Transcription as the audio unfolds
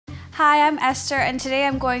Hi, I'm Esther, and today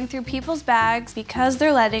I'm going through people's bags because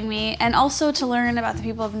they're letting me, and also to learn about the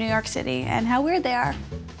people of New York City and how weird they are.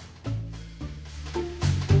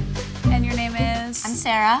 And your name is? I'm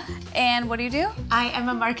Sarah. And what do you do? I am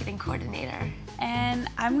a marketing coordinator. And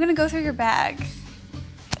I'm gonna go through your bag.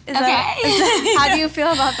 Okay. How do you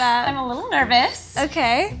feel about that? I'm a little nervous.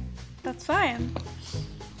 Okay, that's fine.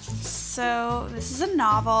 So this is a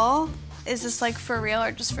novel. Is this like for real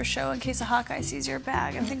or just for show in case a Hawkeye sees your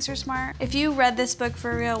bag and thinks you're smart? If you read this book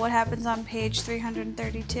for real, what happens on page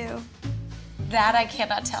 332? That I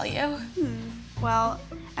cannot tell you. Well,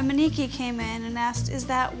 Amaniki came in and asked, is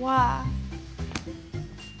that why?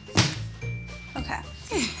 Okay.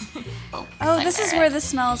 Oh, this is where the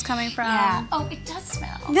smell is coming from. Yeah. Oh, it does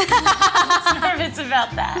smell. I'm nervous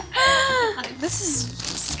about that. This is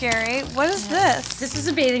scary. What is this? This is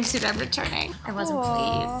a bathing suit I'm returning. I wasn't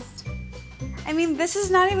pleased. I mean, this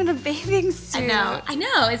is not even a bathing suit. I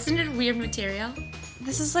know. Isn't it a weird material?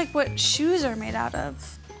 This is like what shoes are made out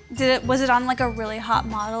of. Was it on like a really hot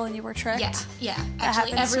model and you were tricked? Yeah. That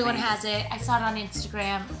Actually, happens to everyone me. has it. I saw it on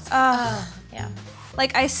Instagram. Yeah.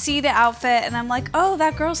 Like I see the outfit and I'm like, oh,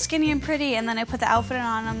 that girl's skinny and pretty, and then I put the outfit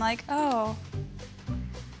on and I'm like, oh,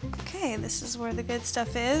 okay, this is where the good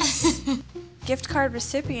stuff is. Gift card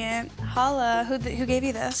recipient, holla, who gave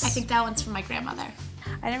you this? I think that one's from my grandmother.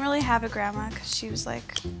 I didn't really have a grandma because she was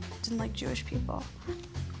like, didn't like Jewish people.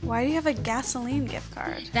 Why do you have a gasoline gift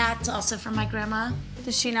card? That's also from my grandma.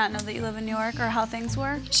 Does she not know that you live in New York or how things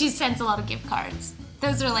work? She sends a lot of gift cards.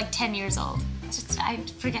 Those are like 10 years old. I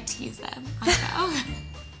forget to use them.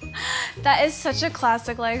 That is such a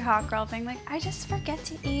classic like hot girl thing. Like, I just forget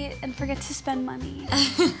to eat and forget to spend money.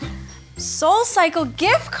 Soul Cycle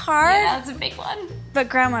gift card? Yeah, that was a big one. But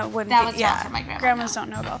grandma wouldn't. That was not for my grandma. Grandmas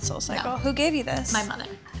don't know about Soul Cycle. No. Who gave you this? My mother.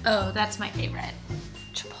 Oh, that's my favorite.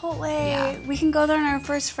 Chipotle. Yeah. We can go there on our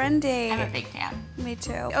first friend date. I'm a big fan. Me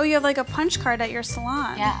too. Oh, you have like a punch card at your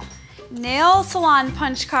salon. Yeah. Nail salon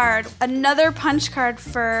punch card. Another punch card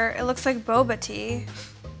for, it looks like boba tea.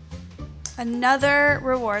 Another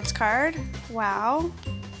rewards card. Wow.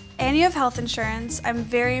 And you have health insurance. I'm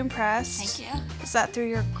very impressed. Thank you. Is that through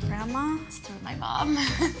your grandma? It's through my mom.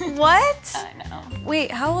 What? I know.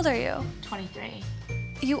 Wait, how old are you? 23.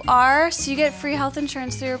 You are? So you get free health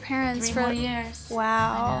insurance through your parents 3 for more years.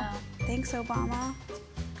 Wow. I know. Thanks, Obama.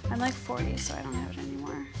 I'm like 40, so I don't have it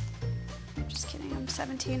anymore. I'm just kidding. I'm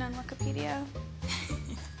 17 on Wikipedia.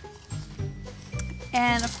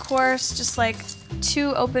 And of course, just like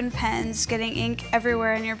 2 open pens getting ink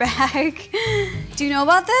everywhere in your bag. Do you know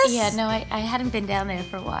about this? Yeah, no, I hadn't been down there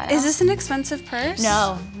for a while. Is this an expensive purse?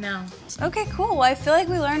 No. Okay, cool. Well, I feel like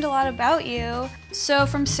we learned a lot about you. So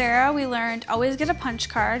from Sarah, we learned always get a punch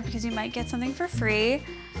card because you might get something for free.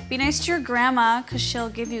 Be nice to your grandma because she'll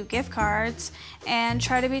give you gift cards. And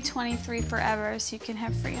try to be 23 forever so you can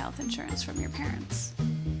have free health insurance from your parents.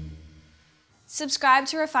 Subscribe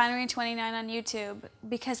to Refinery29 on YouTube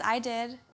because I did.